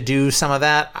together to do some of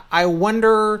that. I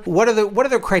wonder, what are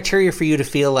the criteria for you to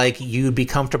feel like you'd be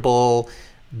comfortable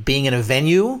being in a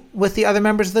venue with the other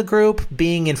members of the group,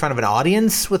 being in front of an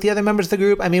audience with the other members of the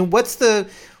group? I mean, what's the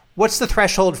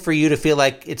threshold for you to feel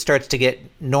like it starts to get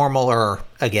normaler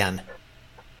again?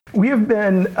 We have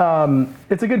been,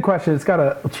 it's a good question. It's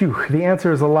got the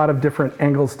answer is a lot of different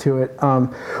angles to it.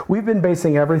 We've been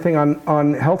basing everything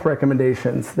on health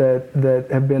recommendations that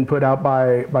have been put out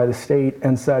by the state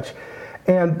and such.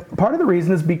 And part of the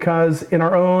reason is because in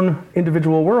our own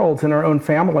individual worlds, in our own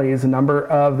families, a number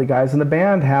of the guys in the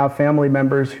band have family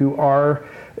members who are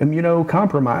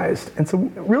immunocompromised. And so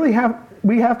we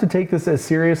have to take this as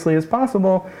seriously as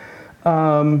possible,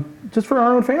 just for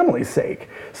our own family's sake.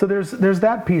 So there's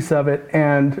that piece of it,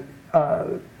 and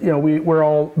we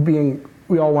all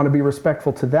want to be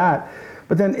respectful to that.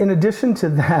 But then in addition to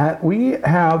that,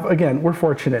 we're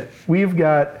fortunate. We've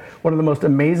got one of the most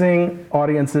amazing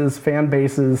audiences, fan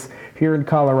bases here in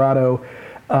Colorado.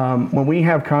 When we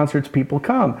have concerts, people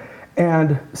come.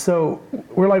 And so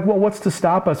we're like, well, what's to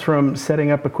stop us from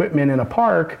setting up equipment in a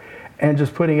park and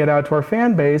just putting it out to our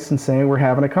fan base and saying, we're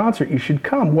having a concert, you should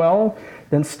come? Well,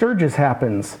 then Sturgis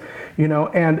happens,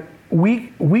 and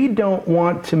we don't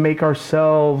want to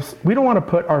we don't want to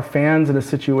put our fans in a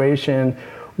situation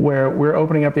where we're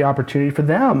opening up the opportunity for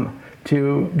them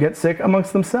to get sick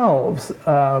amongst themselves.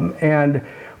 And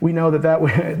we know that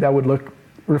would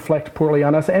reflect poorly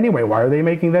on us anyway. Why are they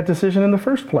making that decision in the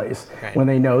first place when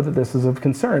they know that this is of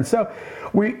concern? So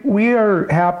we are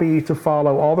happy to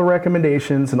follow all the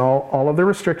recommendations and all of the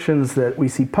restrictions that we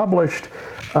see published,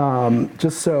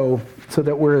 just so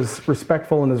that we're as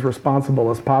respectful and as responsible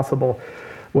as possible.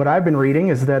 What I've been reading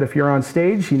is that if you're on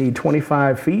stage, you need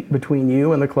 25 feet between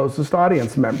you and the closest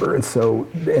audience member. And so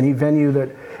any venue that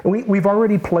we've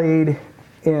already played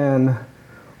in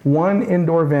one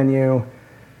indoor venue.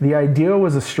 The idea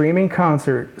was a streaming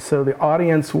concert, so the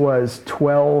audience was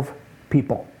 12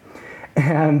 people.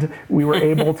 And we were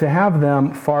able to have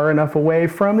them far enough away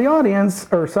from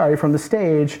from the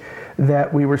stage,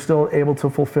 that we were still able to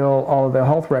fulfill all of the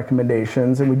health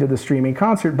recommendations, and we did the streaming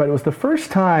concert. But it was the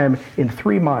first time in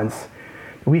 3 months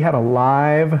we had a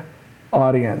live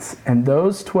audience, and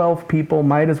those 12 people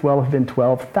might as well have been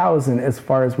 12,000 as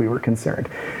far as we were concerned.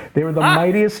 They were the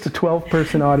mightiest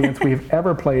 12-person audience we've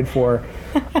ever played for,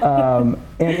 and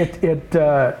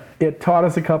it taught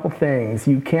us a couple things.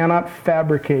 You cannot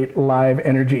fabricate live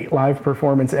energy, live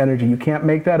performance energy. You can't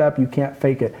make that up. You can't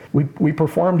fake it. We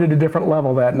performed at a different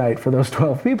level that night for those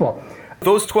 12 people.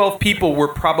 Those 12 people were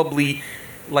probably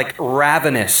like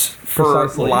ravenous for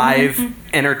live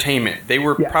entertainment. They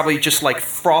were probably just like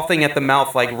frothing at the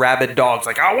mouth like rabid dogs,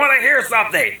 like, I want to hear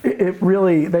something. It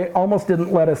really, they almost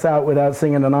didn't let us out without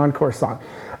singing an encore song.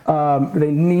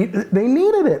 They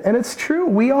needed it, and it's true.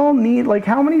 We all need, like,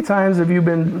 how many times have you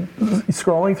been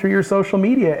scrolling through your social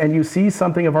media and you see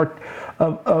something of art,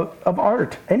 of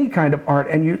art, any kind of art,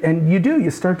 and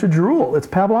you start to drool. It's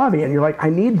Pavlovian. You're like, I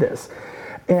need this,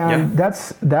 and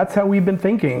that's how we've been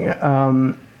thinking.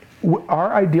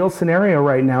 Our ideal scenario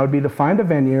right now would be to find a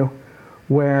venue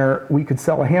where we could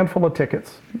sell a handful of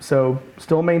tickets, so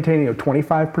still maintaining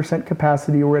 25%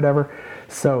 capacity or whatever.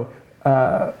 So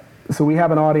we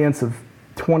have an audience of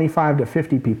 25 to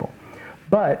 50 people,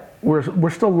 but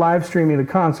we're still live streaming the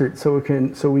concert, so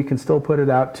we can still put it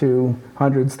out to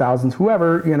hundreds, thousands,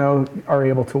 whoever are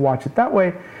able to watch it that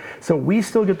way. So we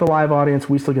still get the live audience,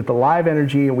 we still get the live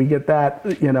energy, and we get that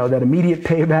that immediate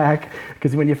payback,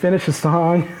 because when you finish a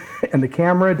song and the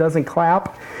camera doesn't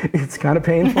clap, it's kind of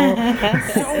painful.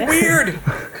 So weird.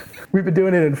 We've been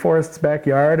doing it in Forrest's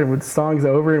backyard, and when the song's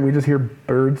over and we just hear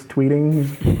birds tweeting.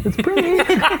 It's pretty,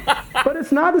 but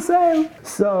it's not the same.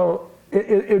 So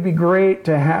it'd be great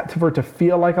for it to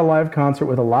feel like a live concert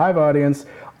with a live audience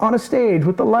on a stage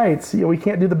with the lights. We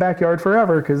can't do the backyard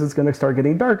forever because it's going to start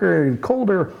getting darker and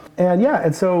colder.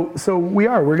 And so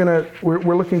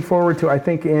we're looking forward to, I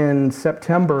think in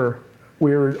September,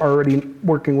 we're already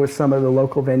working with some of the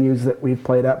local venues that we've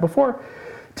played at before,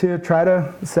 to try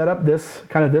to set up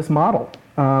this model,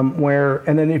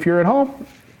 and then if you're at home,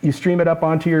 you stream it up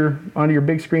onto your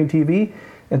big screen TV,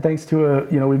 and thanks to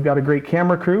we've got a great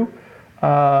camera crew,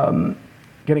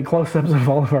 getting close-ups of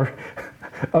all of our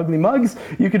ugly mugs,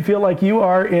 you can feel like you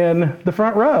are in the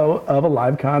front row of a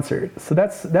live concert. So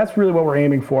that's really what we're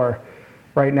aiming for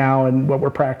right now, and what we're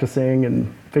practicing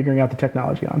and figuring out the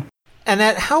technology on.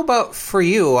 Annette, how about for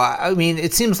you? I mean,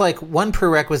 it seems like one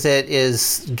prerequisite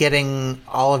is getting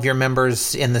all of your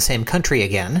members in the same country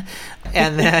again,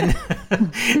 and then,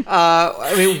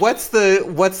 I mean, what's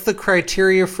the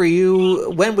criteria for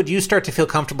you? When would you start to feel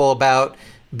comfortable about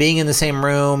being in the same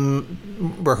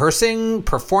room, rehearsing,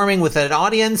 performing with an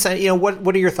audience?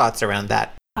 What are your thoughts around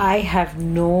that? I have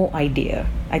no idea.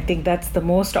 I think that's the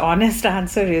most honest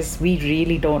answer, is we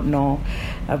really don't know.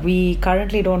 We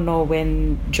currently don't know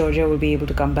when Georgia will be able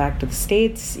to come back to the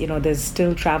States. There's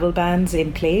still travel bans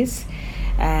in place,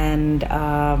 and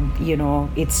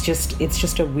it's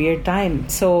just a weird time.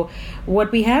 So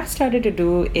what we have started to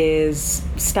do is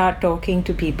start talking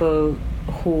to people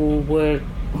who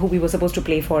we were supposed to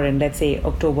play for in, let's say,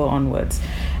 October onwards,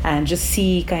 and just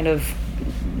see, kind of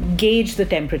gauge the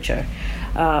temperature.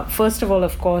 First of all,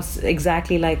 of course,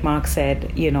 exactly like Mark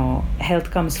said,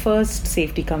 health comes first,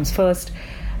 safety comes first.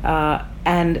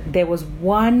 And there was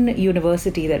one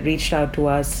university that reached out to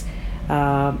us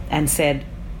and said,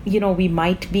 we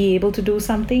might be able to do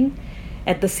something.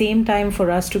 At the same time,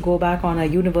 for us to go back on a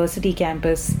university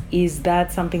campus, is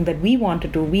that something that we want to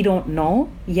do? We don't know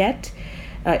yet.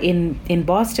 In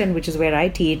Boston, which is where I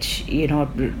teach,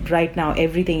 right now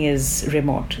everything is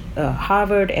remote.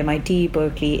 Harvard, MIT,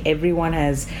 Berkeley, everyone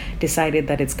has decided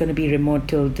that it's going to be remote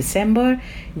till December.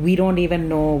 We don't even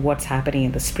know what's happening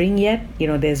in the spring yet.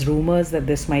 There's rumors that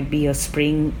this might be a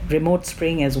remote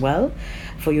spring as well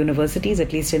for universities,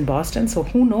 at least in Boston. So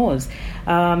who knows?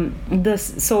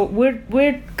 So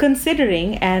we're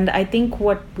considering, and I think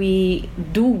what we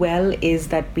do well is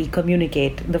that we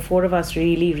communicate. The four of us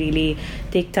really, really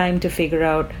take time to figure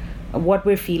out what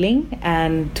we're feeling,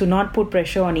 and to not put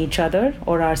pressure on each other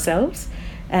or ourselves,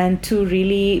 and to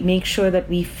really make sure that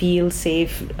we feel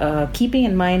safe, keeping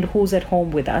in mind who's at home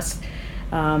with us.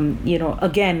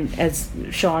 Again, as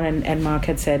Sean and Mark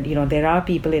had said, there are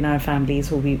people in our families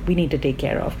who we need to take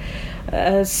care of.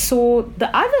 So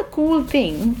the other cool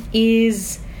thing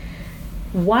is,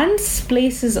 once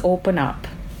places open up,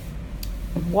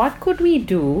 what could we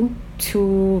do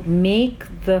to make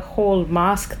the whole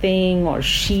mask thing or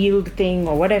shield thing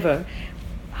or whatever,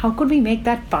 how could we make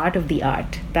that part of the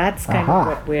art? That's kind of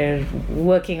what we're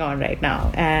working on right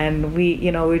now. And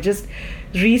we're just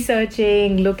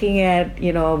researching, looking at,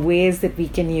 ways that we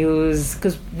can use,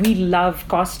 because we love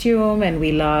costume, and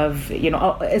we love,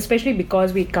 especially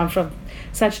because we come from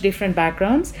such different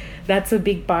backgrounds, that's a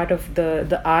big part of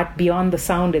the art beyond the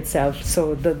sound itself.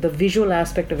 So the visual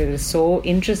aspect of it is so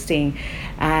interesting,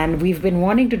 and we've been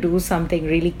wanting to do something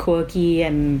really quirky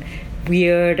and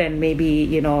weird, and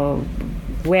maybe,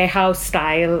 warehouse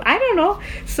style. I don't know.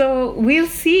 So we'll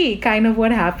see kind of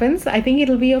what happens. I think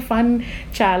it'll be a fun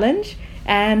challenge.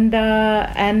 And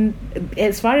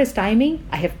as far as timing,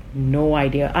 I have no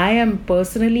idea. I am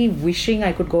personally wishing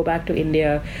I could go back to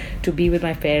India to be with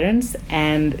my parents,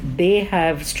 and they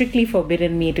have strictly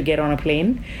forbidden me to get on a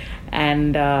plane.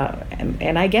 And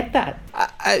I get that.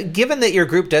 Given that your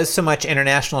group does so much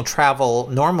international travel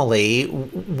normally,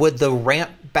 would the ramp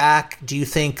back, do you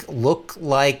think, look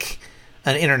like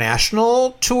an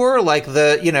international tour? Like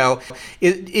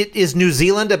is New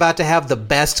Zealand about to have the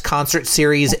best concert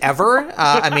series ever?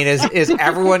 I mean, is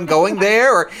everyone going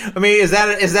there? Or, I mean, is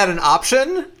that an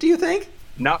option, do you think?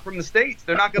 Not from the States.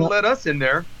 They're not going to let us in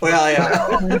there. Well,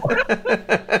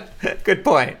 yeah. Good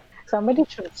point. Somebody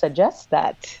should suggest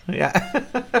that. Yeah.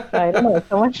 I don't know.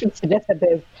 Someone should suggest that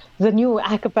there's a new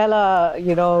a cappella,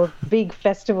 big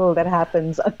festival that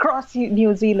happens across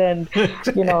New Zealand,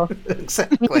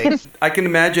 Exactly. I can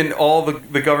imagine all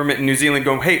the government in New Zealand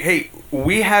going, hey,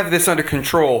 we have this under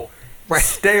control. Right.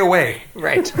 Stay away.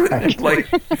 Right. Like,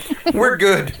 we're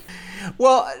good.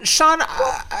 Well, Sean,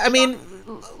 I mean,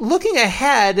 looking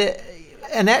ahead,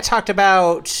 Annette talked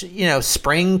about,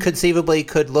 spring conceivably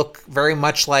could look very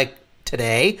much like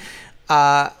today.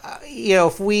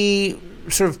 If we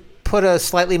sort of put a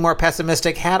slightly more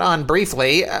pessimistic hat on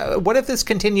briefly, what if this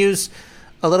continues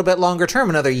a little bit longer term,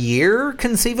 another year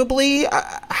conceivably?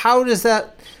 How does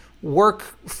that work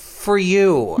for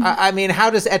you? I mean, how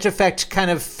does Edge Effect kind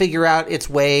of figure out its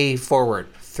way forward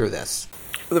through this?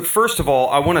 First of all,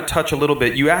 I want to touch a little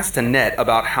bit. You asked Annette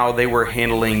about how they were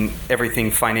handling everything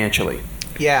financially.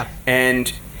 Yeah.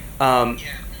 And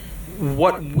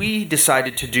what we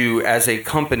decided to do as a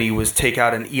company was take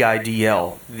out an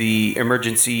EIDL, the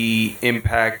Emergency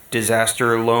Impact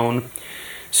Disaster Loan.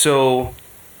 So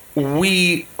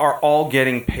we are all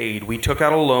getting paid. We took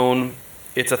out a loan.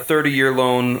 It's a 30-year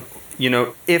loan.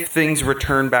 If things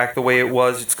return back the way it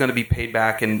was, it's going to be paid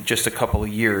back in just a couple of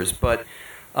years. But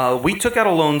we took out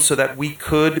a loan so that we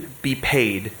could be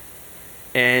paid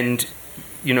and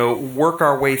work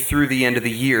our way through the end of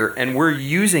the year. And we're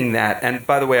using that. And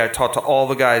by the way, I talked to all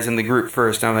the guys in the group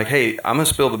first. And I'm like, hey, I'm going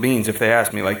to spill the beans if they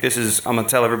ask me. Like, I'm going to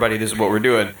tell everybody this is what we're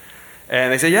doing.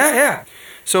 And they say, yeah.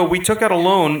 So we took out a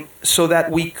loan so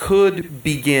that we could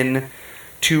begin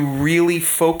to really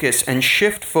focus and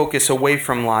shift focus away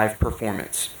from live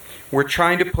performance. We're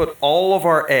trying to put all of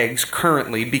our eggs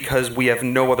currently, because we have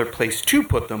no other place to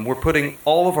put them. We're putting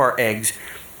all of our eggs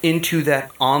into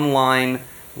that online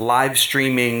live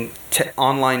streaming,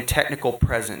 online technical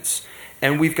presence.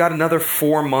 And we've got another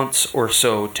 4 months or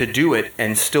so to do it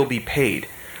and still be paid.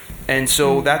 And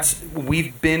so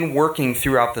we've been working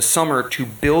throughout the summer to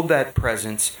build that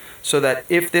presence so that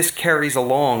if this carries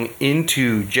along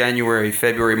into January,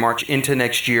 February, March, into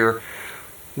next year,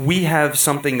 we have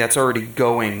something that's already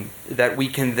going that we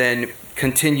can then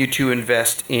continue to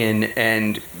invest in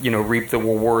and, reap the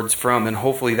rewards from. And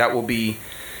hopefully that will be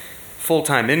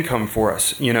full-time income for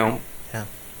us, Yeah.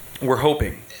 We're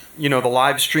hoping. The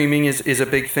live streaming is a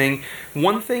big thing.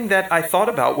 One thing that I thought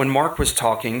about when Mark was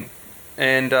talking,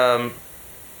 and I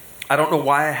don't know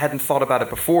why I hadn't thought about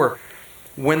it before,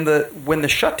 when the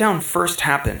shutdown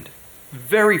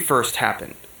very first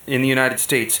happened in the United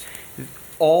States,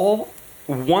 all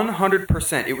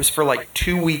 100%, it was for like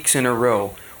 2 weeks in a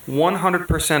row,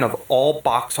 100% of all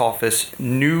box office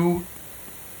new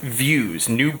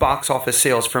box office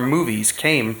sales for movies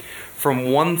came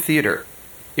from one theater.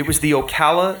 It was the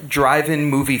Ocala Drive-In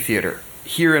Movie Theater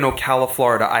here in Ocala,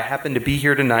 Florida. I happened to be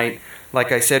here tonight.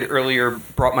 Like I said earlier,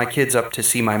 brought my kids up to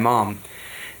see my mom.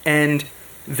 And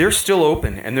they're still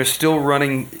open and they're still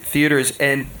running theaters.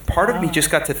 And part of me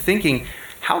just got to thinking,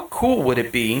 how cool would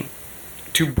it be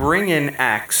to bring in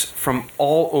acts from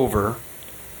all over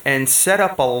and set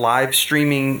up a live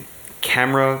streaming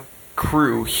camera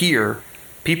crew here?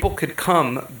 People could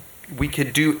come, we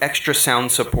could do extra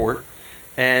sound support,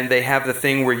 and they have the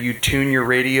thing where you tune your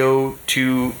radio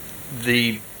to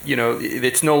the,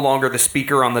 it's no longer the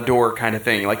speaker on the door kind of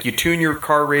thing. Like, you tune your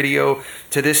car radio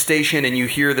to this station and you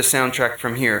hear the soundtrack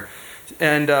from here.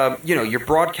 And, you're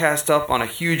broadcast up on a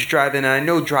huge drive-in. And I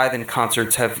know drive-in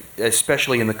concerts have,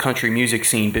 especially in the country music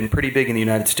scene, been pretty big in the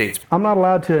United States. I'm not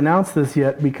allowed to announce this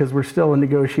yet because we're still in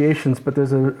negotiations, but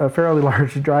there's a fairly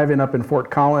large drive-in up in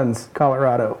Fort Collins,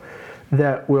 Colorado,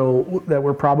 that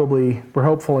we're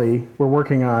hopefully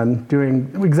working on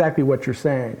doing exactly what you're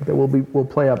saying. That we'll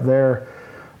play up there,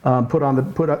 put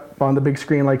up on the big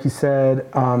screen, like you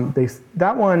said.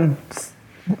 That one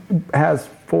has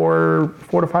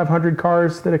 400 to 500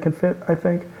 cars that it can fit, I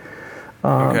think.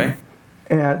 Okay.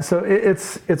 And so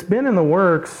it's been in the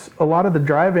works. A lot of the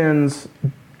drive-ins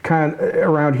kind of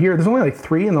around here. There's only like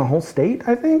 3 in the whole state,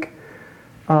 I think.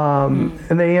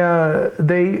 And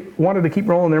they wanted to keep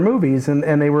rolling their movies,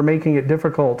 and they were making it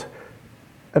difficult.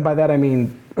 And by that I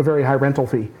mean a very high rental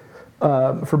fee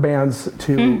for bands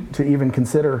to even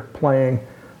consider playing.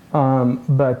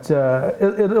 But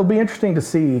it'll be interesting to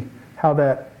see how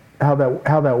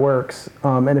that works,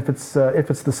 and if it's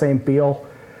the same feel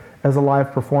as a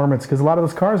live performance, because a lot of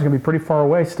those cars are going to be pretty far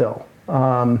away still.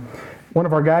 One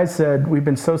of our guys said, we've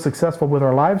been so successful with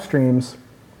our live streams,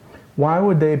 why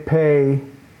would they pay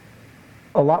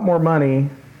a lot more money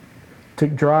to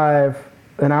drive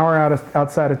an hour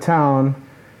outside of town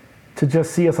to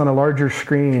just see us on a larger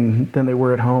screen than they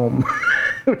were at home,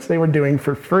 which they were doing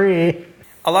for free.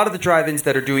 A lot of the drive-ins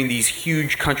that are doing these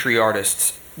huge country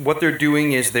artists, what they're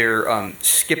doing is they're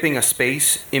skipping a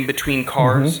space in between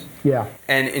cars. Mm-hmm. Yeah.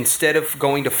 And instead of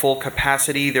going to full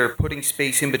capacity, they're putting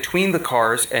space in between the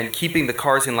cars and keeping the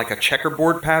cars in like a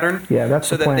checkerboard pattern. Yeah, that's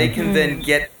so the that plan. they can then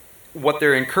get, what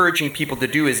they're encouraging people to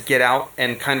do is get out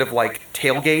and kind of like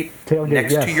tailgate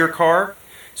next yes. to your car.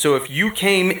 So if you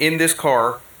came in this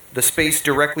car, the space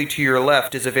directly to your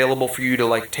left is available for you to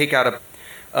like take out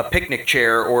a picnic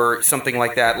chair or something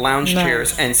like that, lounge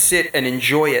chairs, and sit and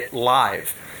enjoy it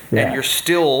live. Yeah. And you're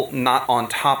still not on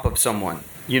top of someone,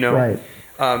 Right.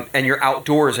 And you're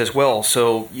outdoors as well,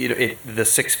 so the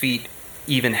 6 feet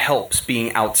even helps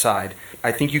being outside.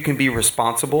 I think you can be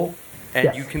responsible, and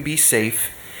Yes. you can be safe,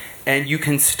 and you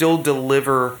can still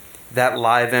deliver that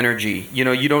live energy.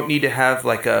 You don't need to have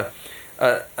like a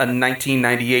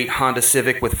 1998 Honda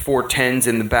Civic with 410s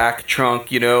in the back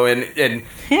trunk, and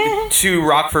 2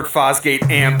 Rockford Fosgate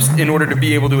amps in order to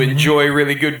be able to enjoy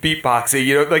really good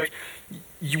beatboxing.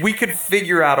 We could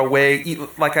figure out a way,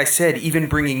 like I said, even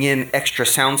bringing in extra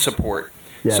sound support,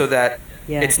 Yes. so that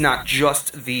Yes. it's not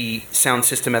just the sound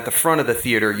system at the front of the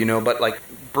theater, but like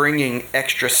bringing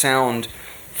extra sound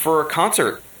for a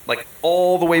concert, like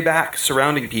all the way back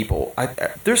surrounding people.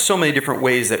 There's so many different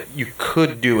ways that you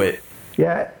could do it.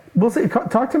 Yeah, we'll see.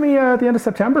 Talk to me at the end of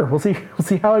September. We'll see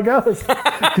how it goes.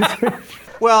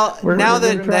 Well, now we're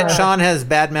that gonna try. Sean has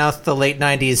badmouthed the late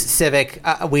 90s Civic,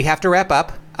 we have to wrap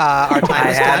up. Our time I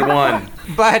is had done. one.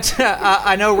 But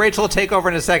I know Rachel will take over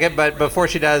in a second, but before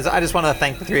she does, I just want to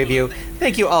thank the 3 of you.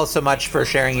 Thank you all so much for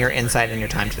sharing your insight and your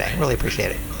time today. Really appreciate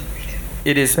it.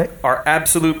 It is our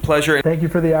absolute pleasure. Thank you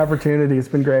for the opportunity. It's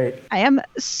been great. I am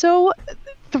so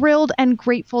thrilled and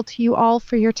grateful to you all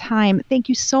for your time. Thank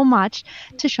you so much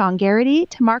to Sean Gerrity,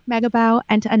 to Mark Megibow,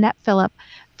 and to Annette Philip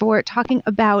for talking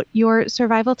about your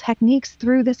survival techniques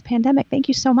through this pandemic. Thank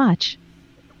you so much.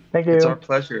 Thank you. It's our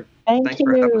pleasure. Thank Thanks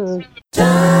for having you. us.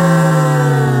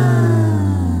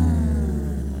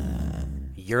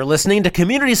 You're listening to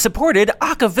community-supported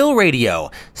Acaville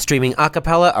Radio, streaming a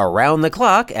cappella around the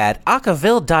clock at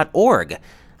acaville.org.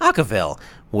 Acaville,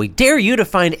 we dare you to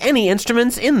find any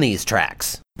instruments in these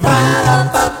tracks.